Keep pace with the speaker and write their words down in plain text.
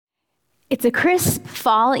It's a crisp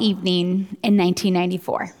fall evening in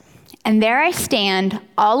 1994, and there I stand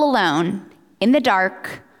all alone in the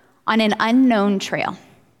dark on an unknown trail.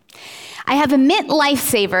 I have a mint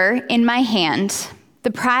lifesaver in my hand,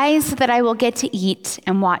 the prize that I will get to eat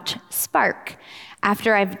and watch spark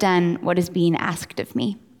after I've done what is being asked of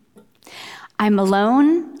me. I'm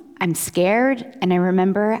alone, I'm scared, and I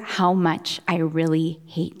remember how much I really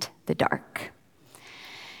hate the dark.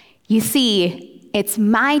 You see, it's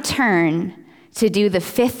my turn to do the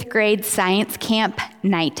 5th grade science camp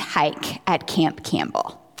night hike at Camp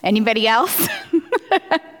Campbell. Anybody else?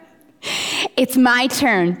 It's my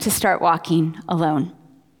turn to start walking alone.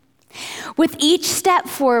 With each step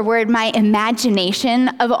forward, my imagination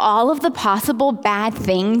of all of the possible bad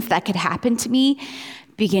things that could happen to me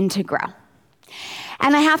begin to grow.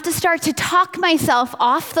 And I have to start to talk myself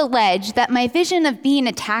off the ledge that my vision of being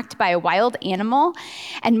attacked by a wild animal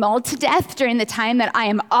and mauled to death during the time that I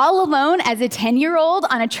am all alone as a 10-year-old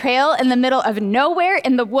on a trail in the middle of nowhere,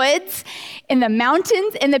 in the woods, in the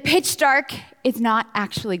mountains, in the pitch dark, is not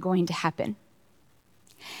actually going to happen.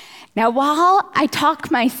 Now, while I talk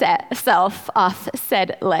myself off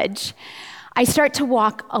said ledge, I start to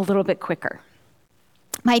walk a little bit quicker.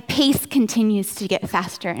 My pace continues to get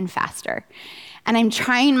faster and faster. And I'm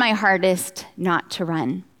trying my hardest not to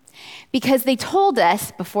run. Because they told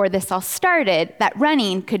us before this all started that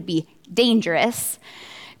running could be dangerous.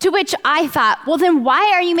 To which I thought, well, then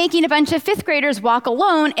why are you making a bunch of 5th graders walk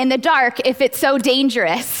alone in the dark if it's so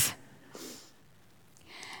dangerous?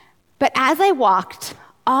 But as I walked,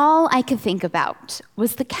 all I could think about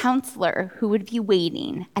was the counselor who would be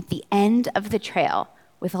waiting at the end of the trail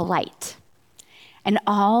with a light. And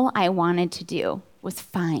all I wanted to do was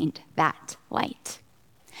find that light.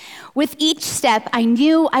 With each step, I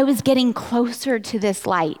knew I was getting closer to this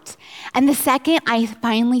light. And the second I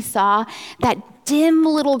finally saw that dim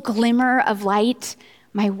little glimmer of light,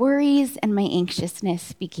 my worries and my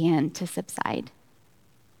anxiousness began to subside.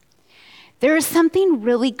 There is something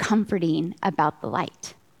really comforting about the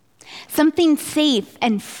light, something safe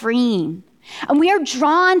and freeing. And we are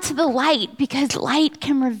drawn to the light because light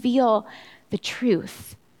can reveal the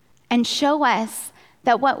truth and show us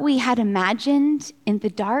that what we had imagined in the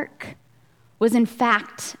dark was in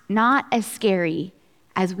fact not as scary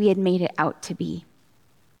as we had made it out to be.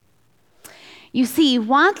 You see,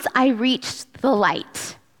 once I reached the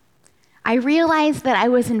light, I realized that I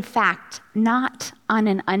was in fact not on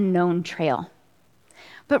an unknown trail,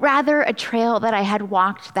 but rather a trail that I had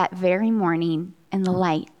walked that very morning in the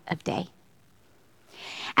light of day.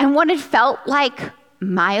 And what had felt like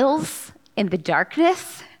miles in the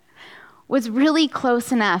darkness was really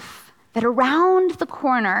close enough that around the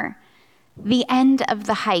corner, the end of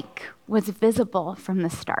the hike was visible from the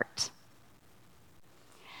start.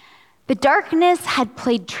 The darkness had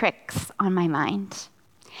played tricks on my mind.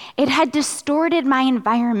 It had distorted my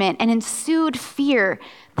environment and ensued fear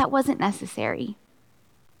that wasn't necessary.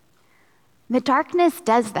 The darkness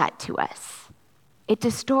does that to us. It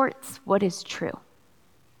distorts what is true.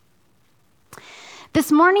 This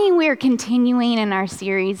morning, we are continuing in our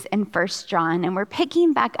series in 1 John, and we're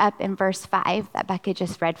picking back up in verse 5 that Becca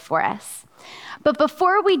just read for us. But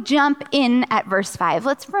before we jump in at verse 5,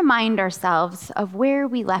 let's remind ourselves of where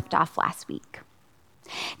we left off last week.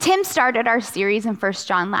 Tim started our series in 1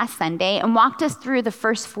 John last Sunday and walked us through the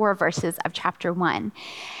first 4 verses of chapter 1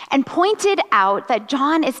 and pointed out that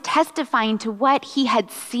John is testifying to what he had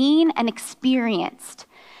seen and experienced,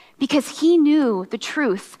 because he knew the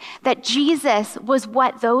truth that Jesus was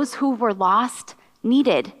what those who were lost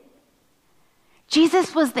needed.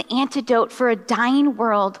 Jesus was the antidote for a dying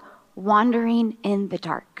world wandering in the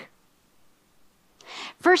dark.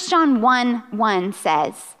 1 John 1:1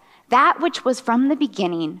 says, "That which was from the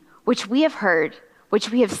beginning, which we have heard,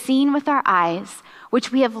 which we have seen with our eyes,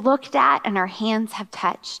 which we have looked at and our hands have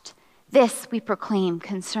touched, this we proclaim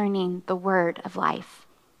concerning the word of life."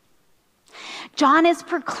 John is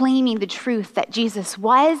proclaiming the truth that Jesus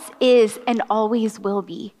was, is, and always will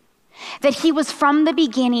be. That he was from the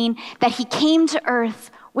beginning, that he came to earth,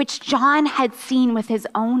 which John had seen with his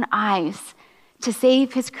own eyes to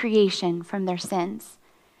save his creation from their sins.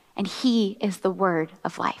 And he is the word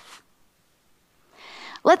of life.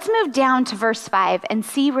 Let's move down to verse 5 and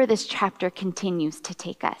see where this chapter continues to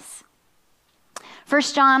take us.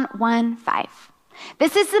 1 John 1:5.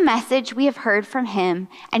 "This is the message we have heard from him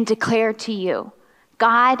and declare to you.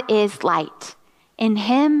 God is light. In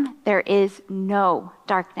him there is no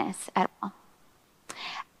darkness at all."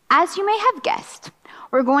 As you may have guessed,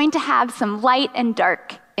 we're going to have some light and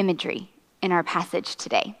dark imagery in our passage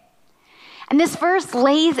today. And this verse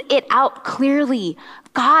lays it out clearly.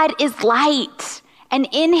 God is light, And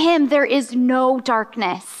in him there is no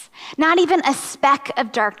darkness, not even a speck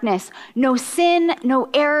of darkness, no sin, no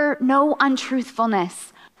error, no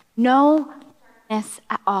untruthfulness, no darkness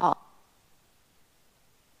at all.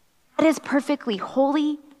 God is perfectly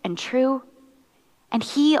holy and true, and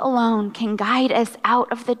he alone can guide us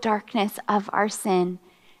out of the darkness of our sin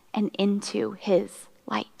and into his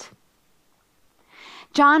light.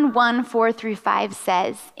 John 1:4-5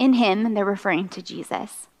 says, in him, and they're referring to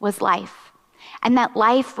Jesus, was life, and that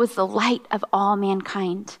life was the light of all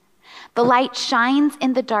mankind. The light shines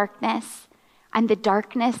in the darkness, and the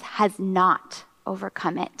darkness has not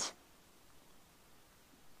overcome it.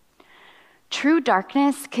 True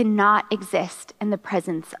darkness cannot exist in the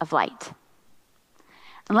presence of light.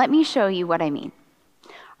 And let me show you what I mean.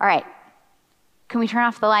 All right, can we turn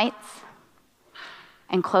off the lights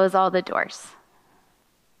and close all the doors?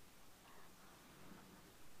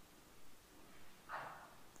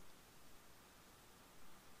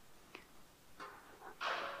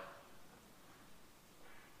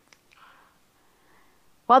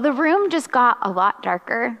 While the room just got a lot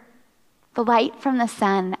darker, the light from the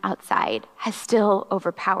sun outside has still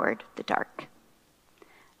overpowered the dark.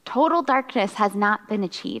 Total darkness has not been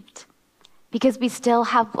achieved because we still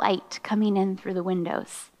have light coming in through the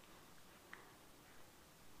windows.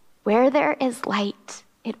 Where there is light,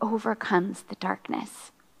 it overcomes the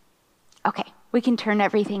darkness. Okay, we can turn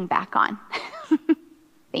everything back on.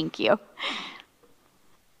 Thank you.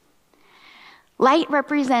 Light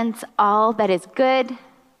represents all that is good,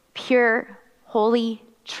 pure, holy,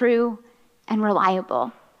 true, and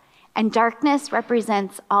reliable. And darkness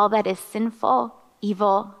represents all that is sinful,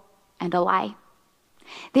 evil, and a lie.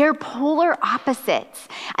 They are polar opposites,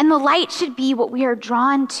 and the light should be what we are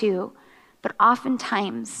drawn to, but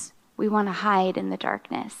oftentimes we want to hide in the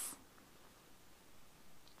darkness.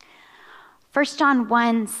 1 John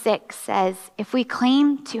 1:6 says, if we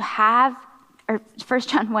claim to have, or 1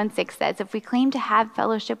 John 1:6 says, if we claim to have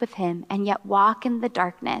fellowship with him and yet walk in the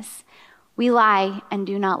darkness, we lie and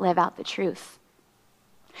do not live out the truth.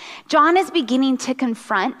 John is beginning to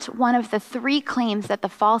confront one of the three claims that the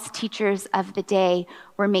false teachers of the day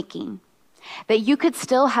were making, that you could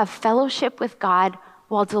still have fellowship with God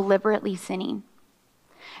while deliberately sinning.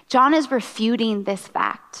 John is refuting this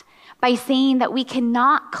fact by saying that we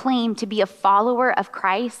cannot claim to be a follower of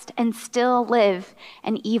Christ and still live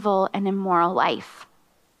an evil and immoral life.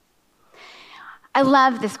 I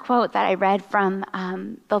love this quote that I read from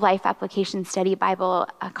the Life Application Study Bible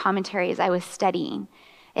commentary as I was studying.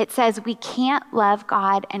 It says, we can't love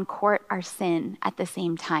God and court our sin at the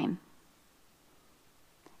same time.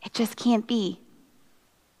 It just can't be.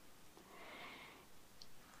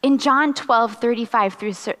 In John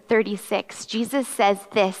 12:35-36, Jesus says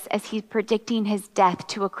this as he's predicting his death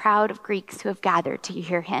to a crowd of Greeks who have gathered to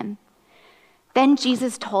hear him. Then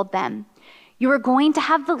Jesus told them, you are going to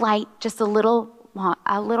have the light just a little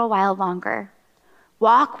while longer.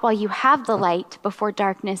 Walk while you have the light before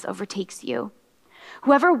darkness overtakes you.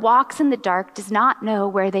 Whoever walks in the dark does not know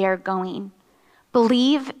where they are going.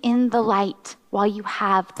 Believe in the light while you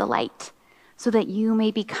have the light, so that you may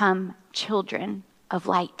become children of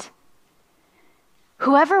light.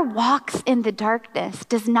 Whoever walks in the darkness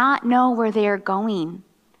does not know where they are going.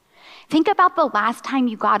 Think about the last time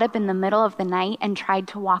you got up in the middle of the night and tried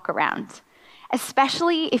to walk around,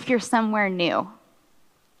 especially if you're somewhere new.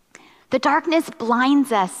 The darkness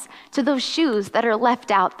blinds us to those shoes that are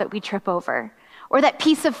left out that we trip over, or that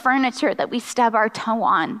piece of furniture that we stub our toe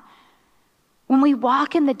on. When we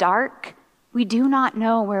walk in the dark, we do not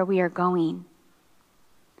know where we are going.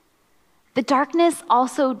 The darkness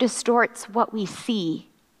also distorts what we see.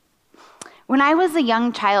 When I was a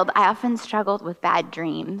young child, I often struggled with bad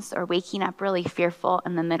dreams or waking up really fearful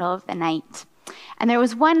in the middle of the night. And there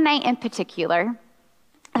was one night in particular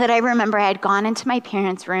that I remember I had gone into my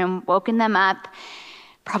parents' room, woken them up,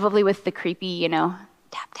 probably with the creepy, tap,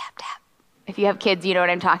 tap, tap. If you have kids, you know what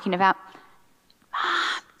I'm talking about.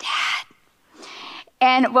 Mom, Dad.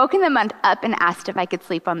 And woken them up and asked if I could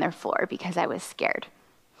sleep on their floor because I was scared.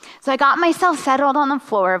 So I got myself settled on the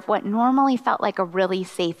floor of what normally felt like a really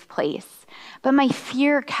safe place. But my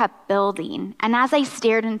fear kept building. And as I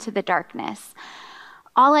stared into the darkness,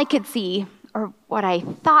 all I could see, or what I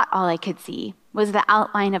thought all I could see, was the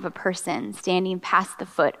outline of a person standing past the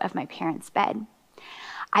foot of my parents' bed.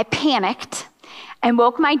 I panicked and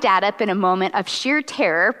woke my dad up in a moment of sheer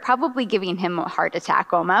terror, probably giving him a heart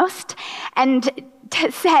attack almost, and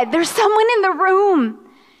said, there's someone in the room.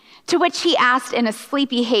 To which he asked in a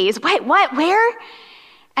sleepy haze, wait, what, where?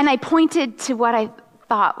 And I pointed to what I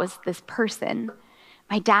thought was this person.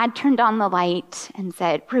 My dad turned on the light and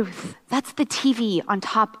said, Ruth, that's the TV on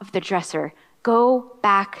top of the dresser. Go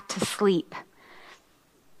back to sleep.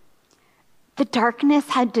 The darkness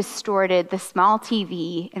had distorted the small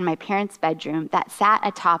TV in my parents' bedroom that sat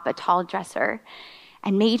atop a tall dresser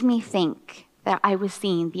and made me think that I was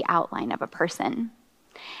seeing the outline of a person.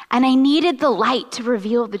 And I needed the light to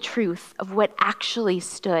reveal the truth of what actually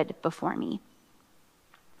stood before me.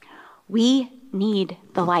 We need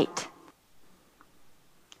the light.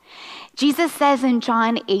 Jesus says in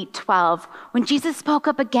John 8:12, when Jesus spoke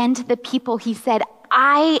up again to the people, he said,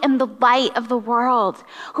 I am the light of the world.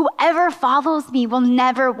 Whoever follows me will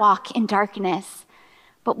never walk in darkness,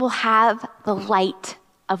 but will have the light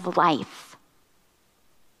of life.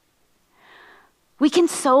 We can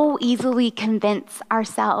so easily convince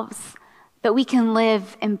ourselves that we can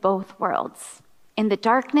live in both worlds, in the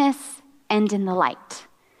darkness and in the light,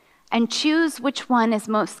 and choose which one is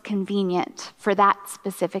most convenient for that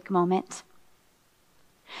specific moment.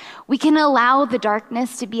 We can allow the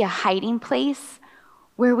darkness to be a hiding place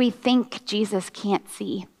where we think Jesus can't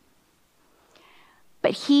see.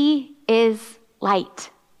 But he is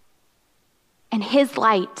light, and his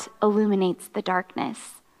light illuminates the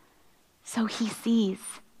darkness, so he sees.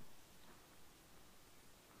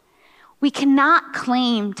 We cannot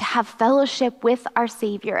claim to have fellowship with our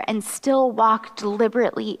Savior and still walk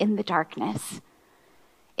deliberately in the darkness.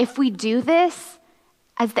 If we do this,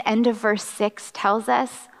 as the end of verse 6 tells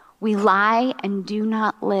us, we lie and do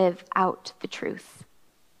not live out the truth.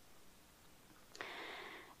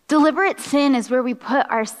 Deliberate sin is when we put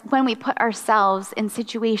ourselves in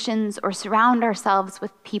situations or surround ourselves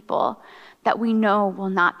with people that we know will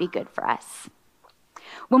not be good for us.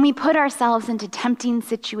 When we put ourselves into tempting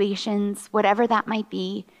situations, whatever that might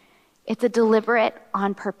be, it's a deliberate,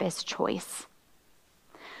 on-purpose choice.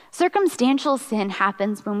 Circumstantial sin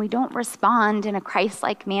happens when we don't respond in a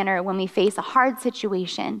Christ-like manner when we face a hard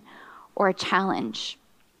situation or a challenge.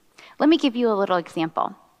 Let me give you a little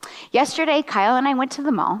example. Yesterday, Kyle and I went to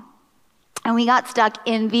the mall, and we got stuck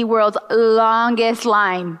in the world's longest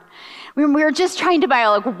line. We were just trying to buy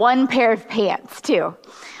like one pair of pants, too.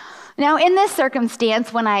 Now, in this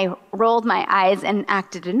circumstance, when I rolled my eyes and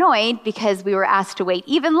acted annoyed because we were asked to wait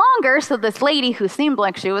even longer so this lady who seemed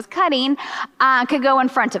like she was cutting could go in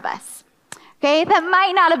front of us. Okay, that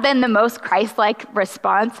might not have been the most Christ-like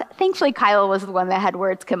response. Thankfully, Kyle was the one that had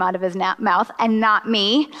words come out of his mouth and not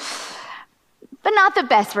me, but not the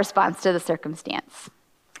best response to the circumstance.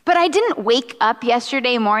 But I didn't wake up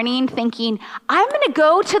yesterday morning thinking, I'm going to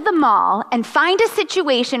go to the mall and find a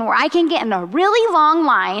situation where I can get in a really long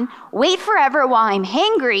line, wait forever while I'm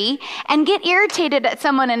hangry, and get irritated at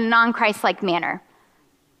someone in a non-Christ-like manner.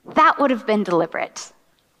 That would have been deliberate.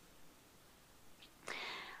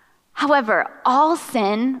 However, all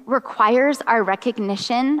sin requires our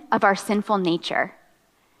recognition of our sinful nature.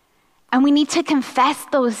 And we need to confess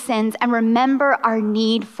those sins and remember our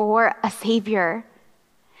need for a Savior.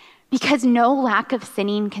 Because no lack of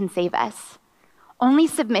sinning can save us. Only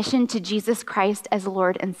submission to Jesus Christ as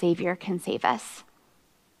Lord and Savior can save us.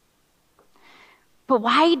 But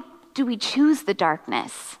why do we choose the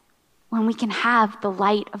darkness when we can have the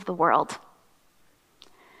light of the world?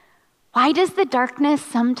 Why does the darkness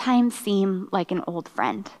sometimes seem like an old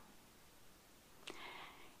friend?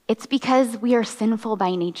 It's because we are sinful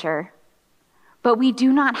by nature. But we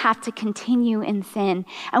do not have to continue in sin,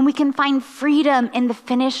 and we can find freedom in the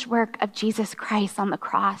finished work of Jesus Christ on the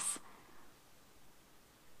cross.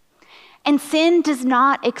 And sin does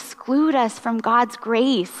not exclude us from God's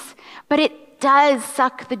grace, but it does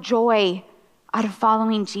suck the joy out of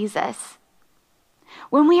following Jesus.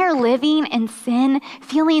 When we are living in sin,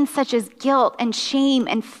 feelings such as guilt and shame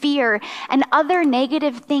and fear and other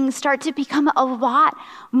negative things start to become a lot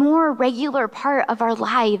more regular part of our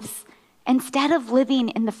lives, instead of living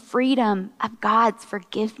in the freedom of God's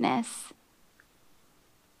forgiveness.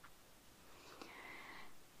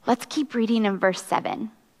 Let's keep reading in verse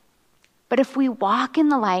 7. But if we walk in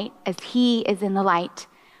the light as he is in the light,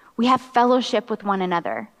 we have fellowship with one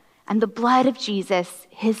another, and the blood of Jesus,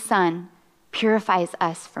 his son, purifies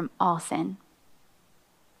us from all sin.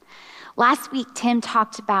 Last week, Tim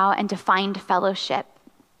talked about and defined fellowship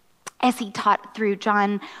as he taught through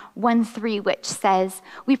John 1:3, which says,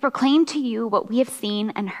 we proclaim to you what we have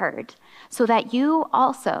seen and heard, so that you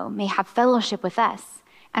also may have fellowship with us.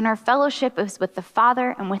 And our fellowship is with the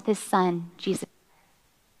Father and with his Son, Jesus.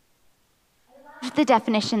 I love the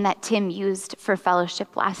definition that Tim used for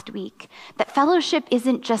fellowship last week, that fellowship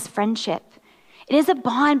isn't just friendship. It is a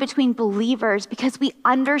bond between believers because we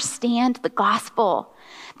understand the gospel,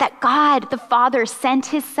 that God, the Father, sent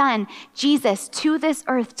his Son, Jesus, to this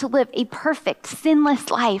earth to live a perfect, sinless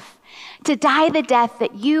life, to die the death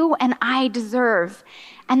that you and I deserve,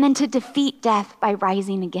 and then to defeat death by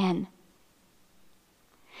rising again.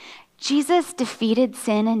 Jesus defeated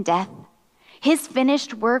sin and death. His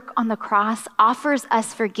finished work on the cross offers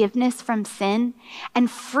us forgiveness from sin and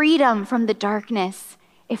freedom from the darkness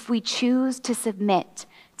if we choose to submit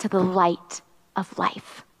to the light of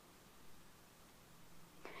life.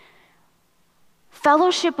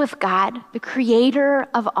 Fellowship with God, the creator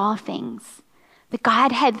of all things, the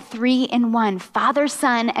Godhead 3 in 1, Father,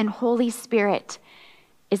 Son, and Holy Spirit,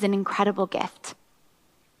 is an incredible gift.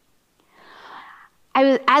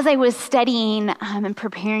 As I was studying and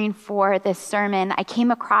preparing for this sermon, I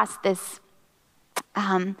came across this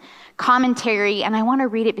commentary, and I want to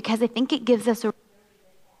read it because I think it gives us a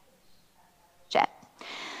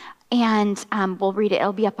and we'll read it.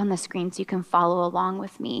 It'll be up on the screen so you can follow along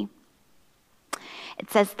with me. It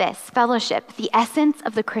says this: fellowship, the essence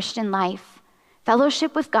of the Christian life,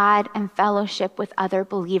 fellowship with God and fellowship with other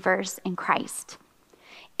believers in Christ.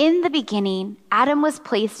 In the beginning, Adam was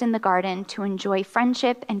placed in the garden to enjoy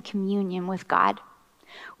friendship and communion with God.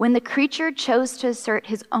 When the creature chose to assert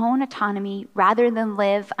his own autonomy rather than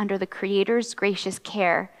live under the Creator's gracious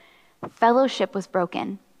care, fellowship was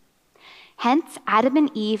broken. Hence, Adam and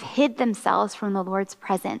Eve hid themselves from the Lord's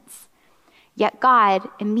presence. Yet God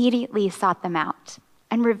immediately sought them out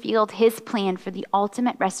and revealed his plan for the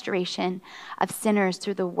ultimate restoration of sinners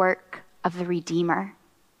through the work of the Redeemer.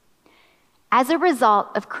 As a result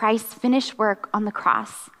of Christ's finished work on the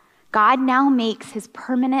cross, God now makes his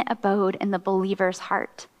permanent abode in the believer's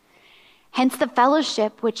heart. Hence, the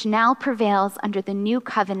fellowship which now prevails under the new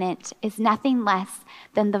covenant is nothing less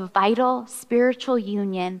than the vital spiritual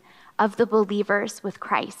union of the believers with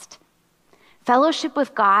Christ. Fellowship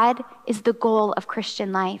with God is the goal of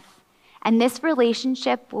Christian life, and this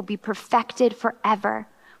relationship will be perfected forever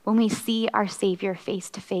when we see our Savior face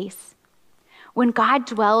to face. When God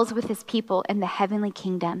dwells with his people in the heavenly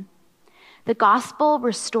kingdom, the gospel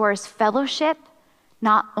restores fellowship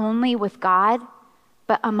not only with God,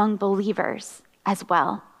 but among believers as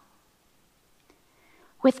well.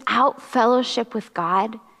 Without fellowship with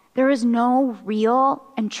God, there is no real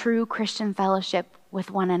and true Christian fellowship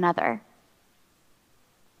with one another.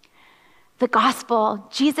 The gospel,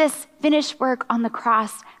 Jesus' finished work on the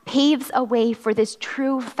cross, paves a way for this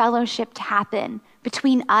true fellowship to happen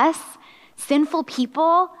between us, sinful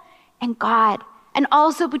people, and God, and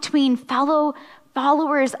also between fellow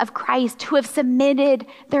followers of Christ who have submitted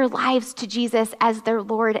their lives to Jesus as their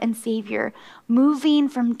Lord and Savior, moving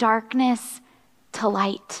from darkness to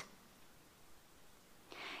light.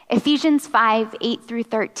 Ephesians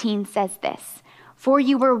 5:8-13 says this: "For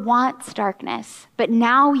you were once darkness, but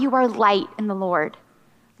now you are light in the Lord.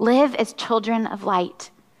 Live as children of light,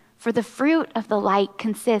 for the fruit of the light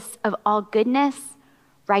consists of all goodness,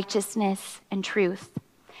 righteousness, and truth.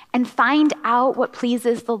 And find out what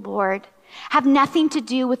pleases the Lord. Have nothing to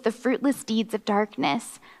do with the fruitless deeds of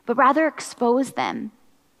darkness, but rather expose them.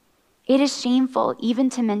 It is shameful even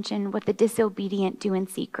to mention what the disobedient do in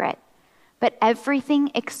secret. But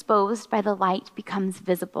everything exposed by the light becomes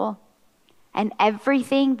visible, and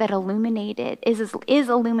everything that is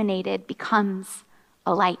illuminated becomes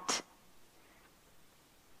a light."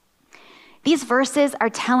 These verses are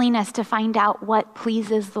telling us to find out what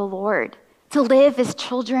pleases the Lord, to live as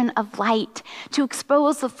children of light, to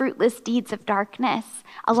expose the fruitless deeds of darkness,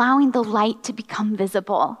 allowing the light to become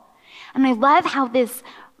visible. And I love how this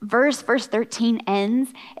verse 13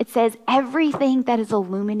 ends. It says, everything that is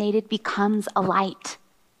illuminated becomes a light.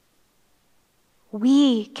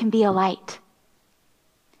 We can be a light.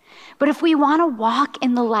 But if we want to walk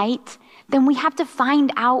in the light, then we have to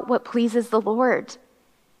find out what pleases the Lord.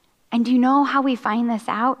 And do you know how we find this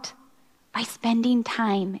out? By spending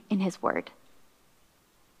time in his word.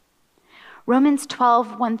 Romans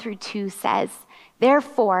 12:1-2 says,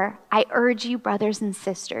 "Therefore, I urge you, brothers and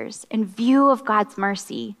sisters, in view of God's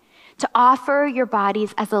mercy, to offer your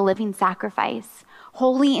bodies as a living sacrifice,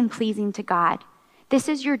 holy and pleasing to God. This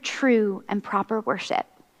is your true and proper worship.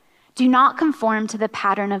 Do not conform to the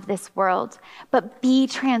pattern of this world, but be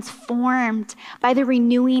transformed by the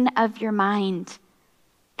renewing of your mind.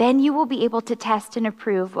 Then you will be able to test and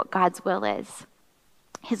approve what God's will is,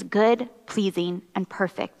 his good, pleasing, and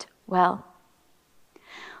perfect will."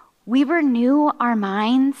 We renew our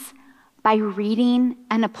minds by reading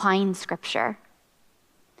and applying Scripture.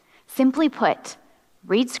 Simply put,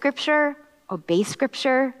 read Scripture, obey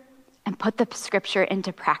Scripture, and put the Scripture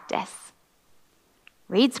into practice.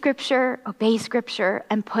 Read Scripture, obey Scripture,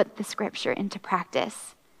 and put the Scripture into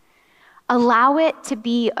practice. Allow it to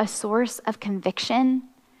be a source of conviction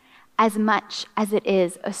as much as it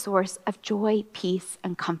is a source of joy, peace,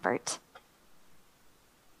 and comfort.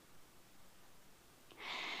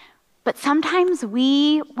 But sometimes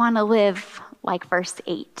we want to live like verse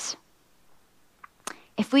 8.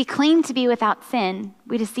 If we claim to be without sin,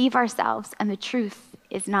 we deceive ourselves and the truth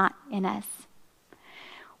is not in us.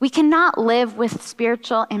 We cannot live with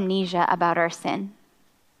spiritual amnesia about our sin.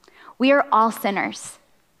 We are all sinners,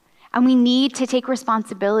 and we need to take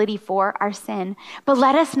responsibility for our sin. But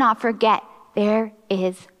let us not forget there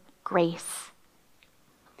is grace.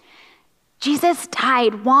 Jesus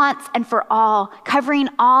died once and for all, covering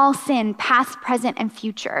all sin, past, present, and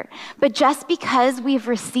future. But just because we've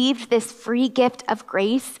received this free gift of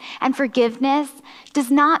grace and forgiveness does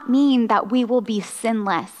not mean that we will be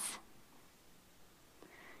sinless.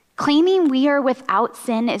 Claiming we are without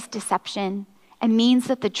sin is deception and means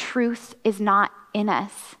that the truth is not in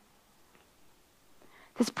us.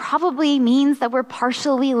 This probably means that we're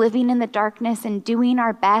partially living in the darkness and doing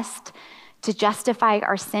our best to justify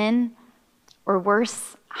our sin, or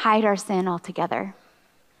worse, hide our sin altogether.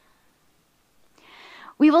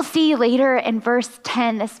 We will see later in verse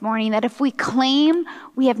 10 this morning that if we claim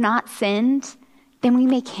we have not sinned, then we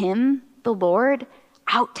make him, the Lord,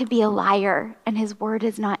 out to be a liar, and his word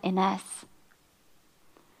is not in us.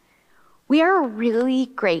 We are really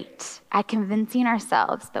great at convincing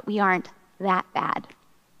ourselves that we aren't that bad,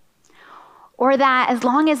 or that as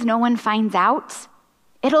long as no one finds out,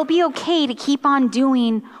 it'll be okay to keep on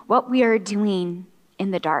doing what we are doing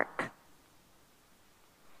in the dark.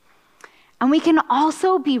 And we can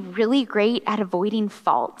also be really great at avoiding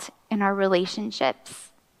fault in our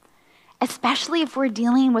relationships, especially if we're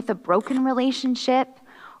dealing with a broken relationship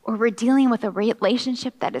or we're dealing with a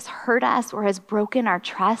relationship that has hurt us or has broken our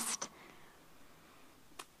trust.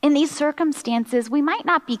 In these circumstances, we might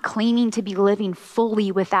not be claiming to be living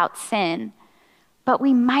fully without sin, but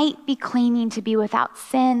we might be claiming to be without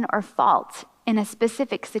sin or fault in a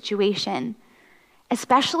specific situation,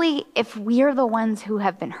 especially if we are the ones who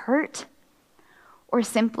have been hurt, or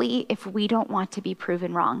simply if we don't want to be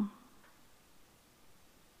proven wrong.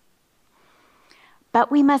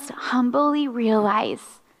 But we must humbly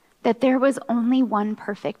realize that there was only one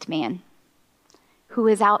perfect man who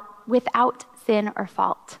was without sin or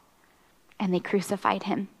fault, and they crucified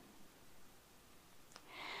him.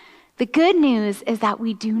 The good news is that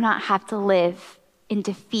we do not have to live in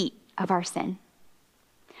defeat of our sin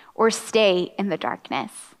or stay in the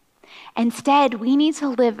darkness. Instead, we need to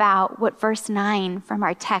live out what verse 9 from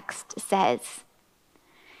our text says.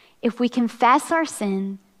 If we confess our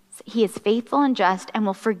sins, he is faithful and just and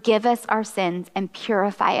will forgive us our sins and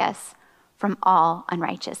purify us from all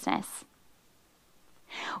unrighteousness.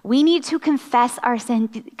 We need to confess our sin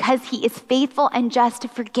because he is faithful and just to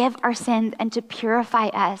forgive our sins and to purify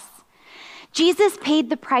us. Jesus paid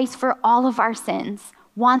the price for all of our sins,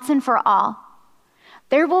 once and for all.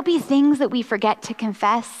 There will be things that we forget to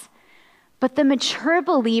confess, but the mature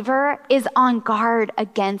believer is on guard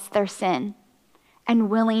against their sin and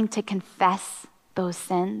willing to confess those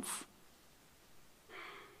sins.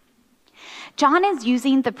 John is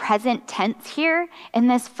using the present tense here in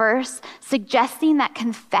this verse, suggesting that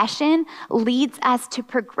confession leads us to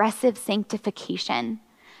progressive sanctification,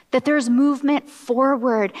 that there's movement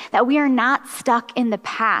forward, that we are not stuck in the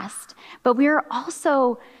past, but we are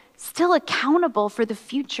also still accountable for the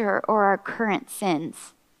future or our current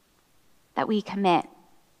sins that we commit.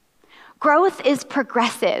 Growth is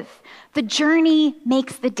progressive. The journey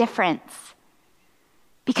makes the difference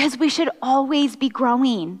because we should always be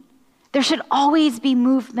growing. There should always be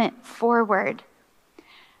movement forward.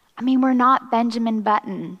 I mean, we're not Benjamin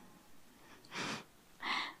Button.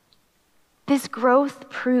 This growth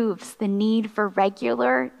proves the need for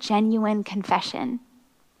regular, genuine confession.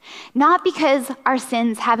 Not because our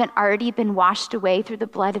sins haven't already been washed away through the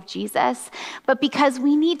blood of Jesus, but because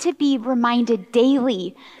we need to be reminded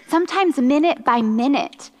daily, sometimes minute by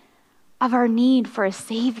minute, of our need for a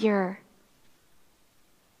Savior.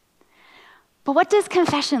 But what does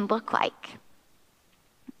confession look like?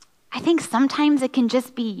 I think sometimes it can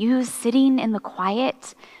just be you sitting in the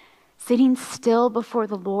quiet, sitting still before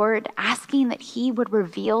the Lord, asking that he would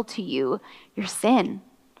reveal to you your sin,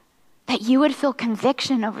 that you would feel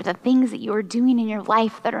conviction over the things that you are doing in your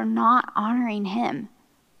life that are not honoring him,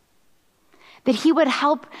 that he would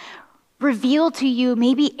help reveal to you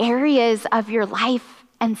maybe areas of your life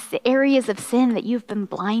and areas of sin that you've been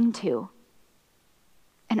blind to,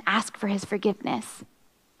 and ask for his forgiveness.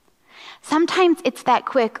 Sometimes it's that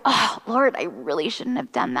quick, oh, Lord, I really shouldn't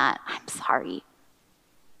have done that. I'm sorry.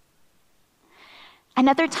 And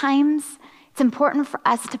other times, it's important for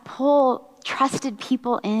us to pull trusted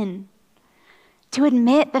people in, to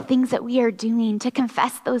admit the things that we are doing, to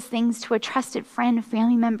confess those things to a trusted friend,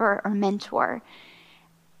 family member, or mentor.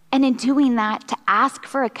 And in doing that, to ask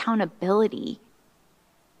for accountability.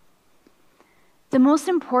 The most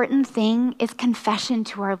important thing is confession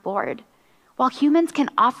to our Lord. While humans can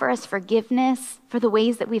offer us forgiveness for the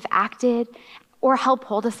ways that we've acted or help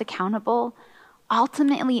hold us accountable,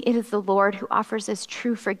 ultimately it is the Lord who offers us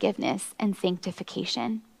true forgiveness and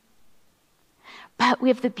sanctification. But we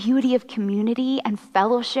have the beauty of community and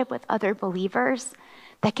fellowship with other believers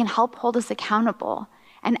that can help hold us accountable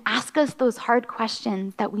and ask us those hard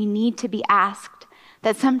questions that we need to be asked,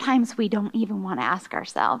 that sometimes we don't even want to ask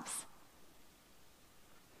ourselves.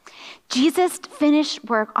 Jesus' finished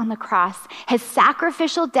work on the cross, his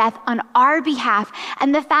sacrificial death on our behalf,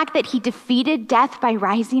 and the fact that he defeated death by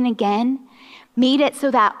rising again, made it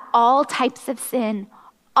so that all types of sin,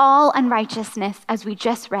 all unrighteousness, as we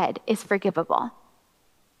just read, is forgivable.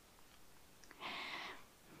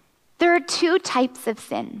 There are two types of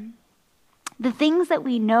sin: the things that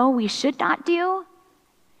we know we should not do,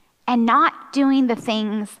 and not doing the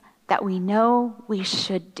things that we know we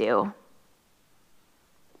should do.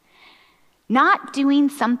 Not doing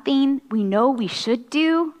something we know we should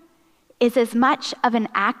do is as much of an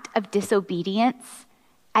act of disobedience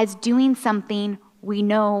as doing something we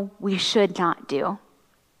know we should not do.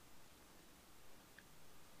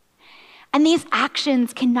 And these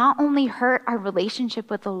actions can not only hurt our relationship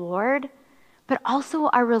with the Lord, but also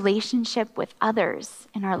our relationship with others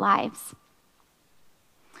in our lives.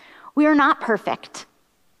 We are not perfect.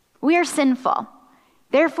 We are sinful.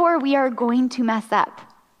 Therefore, we are going to mess up.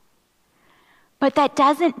 But that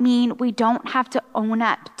doesn't mean we don't have to own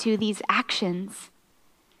up to these actions.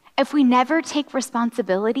 If we never take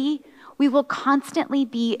responsibility, we will constantly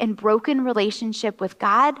be in broken relationship with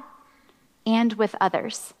God and with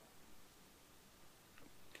others.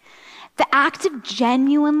 The act of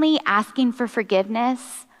genuinely asking for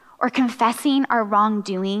forgiveness or confessing our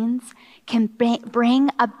wrongdoings can bring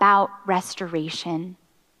about restoration.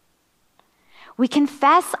 We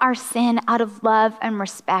confess our sin out of love and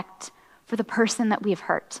respect for the person that we've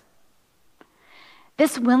hurt.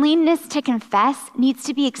 This willingness to confess needs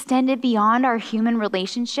to be extended beyond our human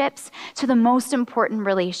relationships to the most important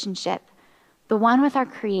relationship, the one with our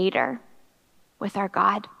Creator, with our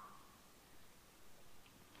God.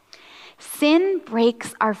 Sin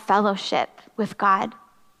breaks our fellowship with God.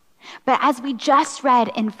 But as we just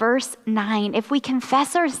read in verse 9, if we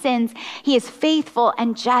confess our sins, he is faithful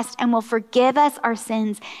and just and will forgive us our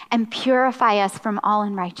sins and purify us from all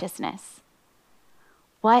unrighteousness.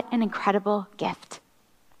 What an incredible gift.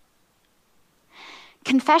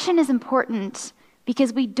 Confession is important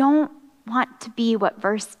because we don't want to be what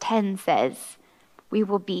verse 10 says we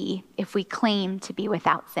will be if we claim to be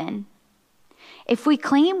without sin. If we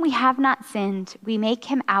claim we have not sinned, we make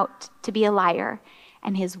him out to be a liar,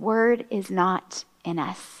 and his word is not in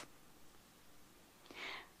us.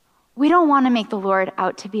 We don't want to make the Lord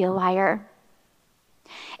out to be a liar.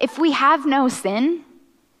 If we have no sin,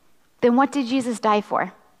 then what did Jesus die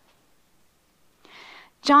for?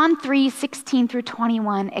 John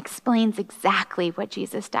 3:16-21 explains exactly what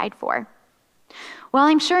Jesus died for. Well,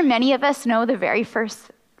 I'm sure many of us know the very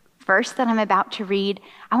first verse that I'm about to read.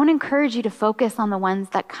 I want to encourage you to focus on the ones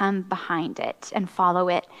that come behind it and follow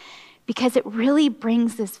it, because it really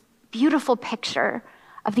brings this beautiful picture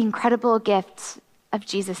of the incredible gift of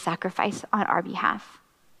Jesus' sacrifice on our behalf.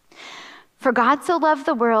 For God so loved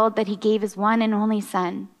the world that he gave his one and only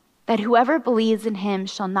Son, that whoever believes in him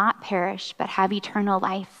shall not perish but have eternal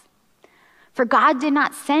life. For God did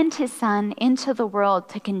not send his Son into the world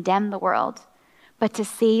to condemn the world, but to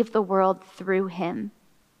save the world through him.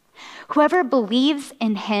 Whoever believes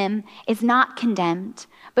in him is not condemned,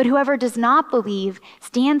 but whoever does not believe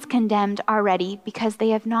stands condemned already because they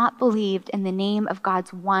have not believed in the name of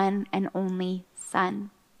God's one and only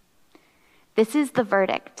Son. This is the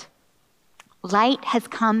verdict. Light has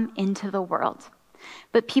come into the world,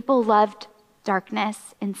 but people loved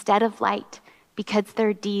darkness instead of light because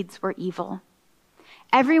their deeds were evil.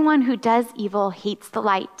 Everyone who does evil hates the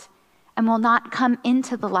light and will not come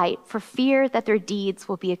into the light for fear that their deeds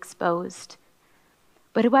will be exposed.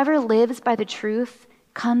 But whoever lives by the truth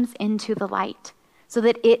comes into the light, so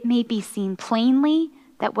that it may be seen plainly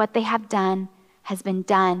that what they have done has been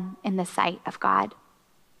done in the sight of God.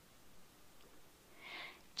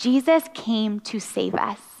 Jesus came to save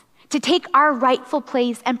us, to take our rightful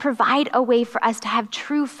place and provide a way for us to have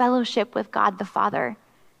true fellowship with God the Father.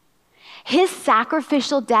 His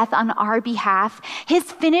sacrificial death on our behalf,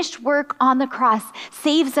 his finished work on the cross,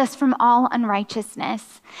 saves us from all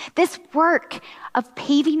unrighteousness. This work of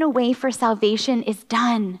paving a way for salvation is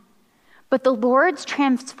done, but the Lord's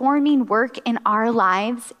transforming work in our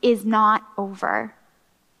lives is not over.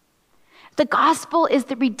 The gospel is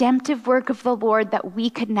the redemptive work of the Lord that we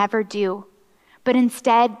could never do, but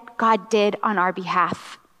instead God did on our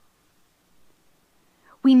behalf.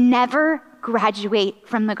 We never graduate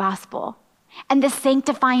from the gospel and the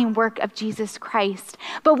sanctifying work of Jesus Christ,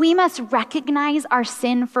 but we must recognize our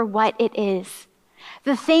sin for what it is,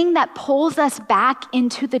 the thing that pulls us back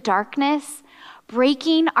into the darkness,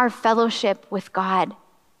 breaking our fellowship with God.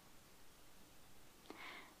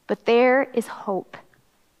 But there is hope.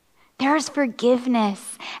 There is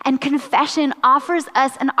forgiveness, and confession offers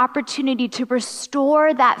us an opportunity to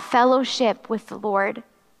restore that fellowship with the Lord.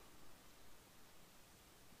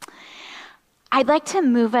 I'd like to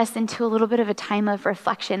move us into a little bit of a time of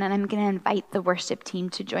reflection, and I'm going to invite the worship team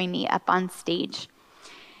to join me up on stage.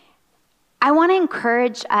 I want to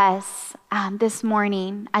encourage us this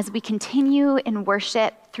morning as we continue in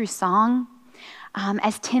worship through song.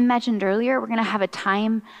 As Tim mentioned earlier, we're going to have a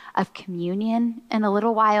time of communion in a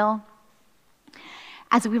little while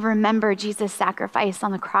as we remember Jesus' sacrifice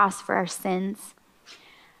on the cross for our sins.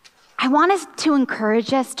 I want us to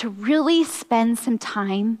encourage us to really spend some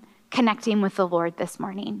time connecting with the Lord this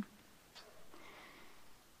morning.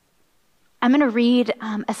 I'm going to read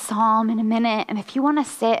a psalm in a minute, and if you want to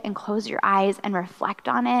sit and close your eyes and reflect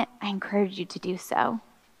on it, I encourage you to do so.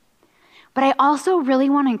 But I also really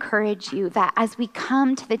want to encourage you that as we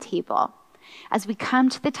come to the table, as we come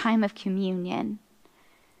to the time of communion,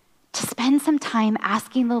 to spend some time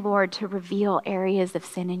asking the Lord to reveal areas of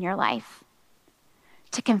sin in your life,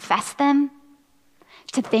 to confess them,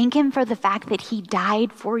 to thank him for the fact that he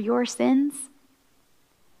died for your sins,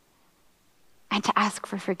 and to ask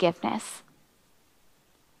for forgiveness.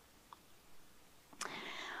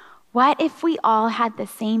 What if we all had the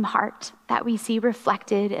same heart that we see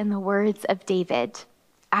reflected in the words of David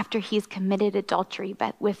after he's committed adultery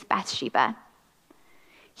with Bathsheba?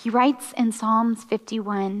 He writes in Psalms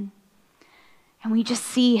 51, and we just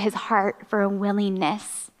see his heart for a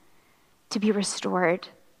willingness to be restored.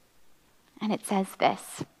 And it says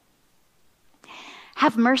this: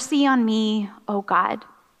 "Have mercy on me, O God,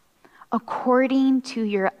 according to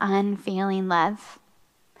your unfailing love.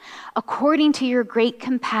 According to your great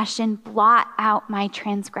compassion, blot out my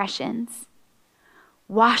transgressions.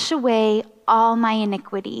 Wash away all my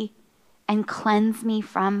iniquity and cleanse me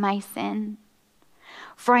from my sin.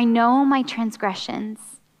 For I know my transgressions,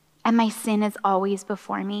 and my sin is always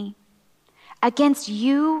before me. Against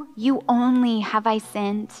you, you only have I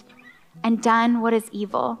sinned and done what is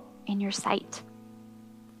evil in your sight.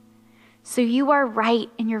 So you are right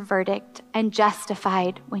in your verdict and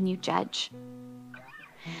justified when you judge.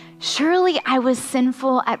 Surely I was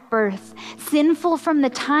sinful at birth, sinful from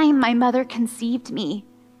the time my mother conceived me.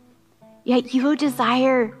 Yet you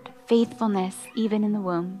desired faithfulness even in the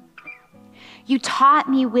womb. You taught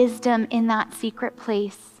me wisdom in that secret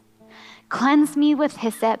place. Cleanse me with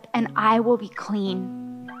hyssop, and I will be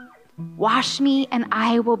clean. Wash me, and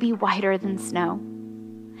I will be whiter than snow.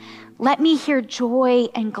 Let me hear joy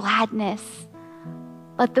and gladness.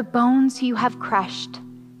 Let the bones you have crushed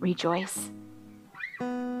rejoice.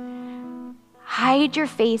 Hide your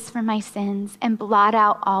face from my sins and blot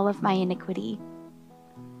out all of my iniquity.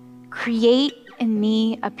 Create in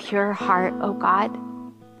me a pure heart, O God,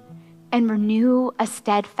 and renew a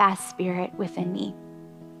steadfast spirit within me.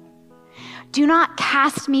 Do not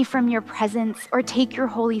cast me from your presence or take your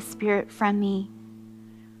Holy Spirit from me.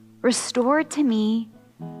 Restore to me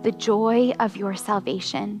the joy of your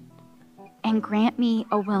salvation and grant me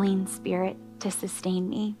a willing spirit to sustain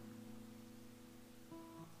me.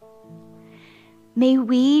 May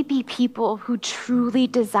we be people who truly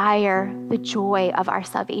desire the joy of our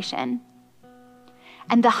salvation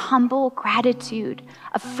and the humble gratitude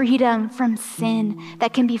of freedom from sin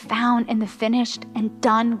that can be found in the finished and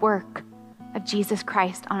done work of Jesus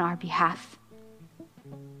Christ on our behalf.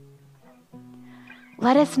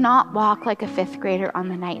 Let us not walk like a fifth grader on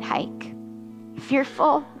the night hike,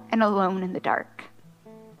 fearful and alone in the dark,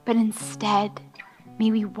 but instead,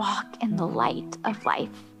 may we walk in the light of life,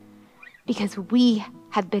 because we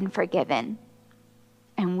have been forgiven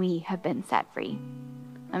and we have been set free.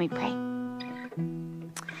 Let me pray.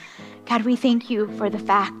 God, we thank you for the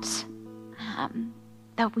fact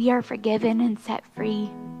that we are forgiven and set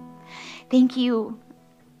free. Thank you,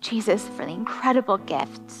 Jesus, for the incredible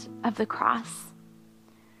gift of the cross,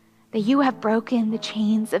 that you have broken the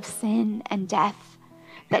chains of sin and death,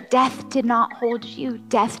 that death did not hold you,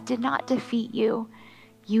 death did not defeat you.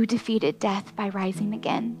 You defeated death by rising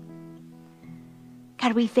again.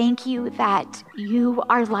 God, we thank you that you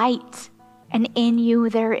are light, and in you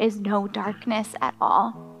there is no darkness at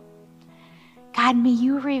all. God, may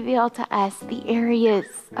you reveal to us the areas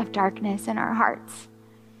of darkness in our hearts.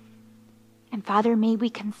 And Father, may we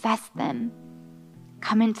confess them,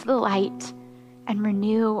 come into the light, and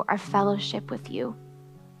renew our fellowship with you.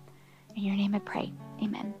 In your name I pray,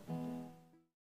 amen.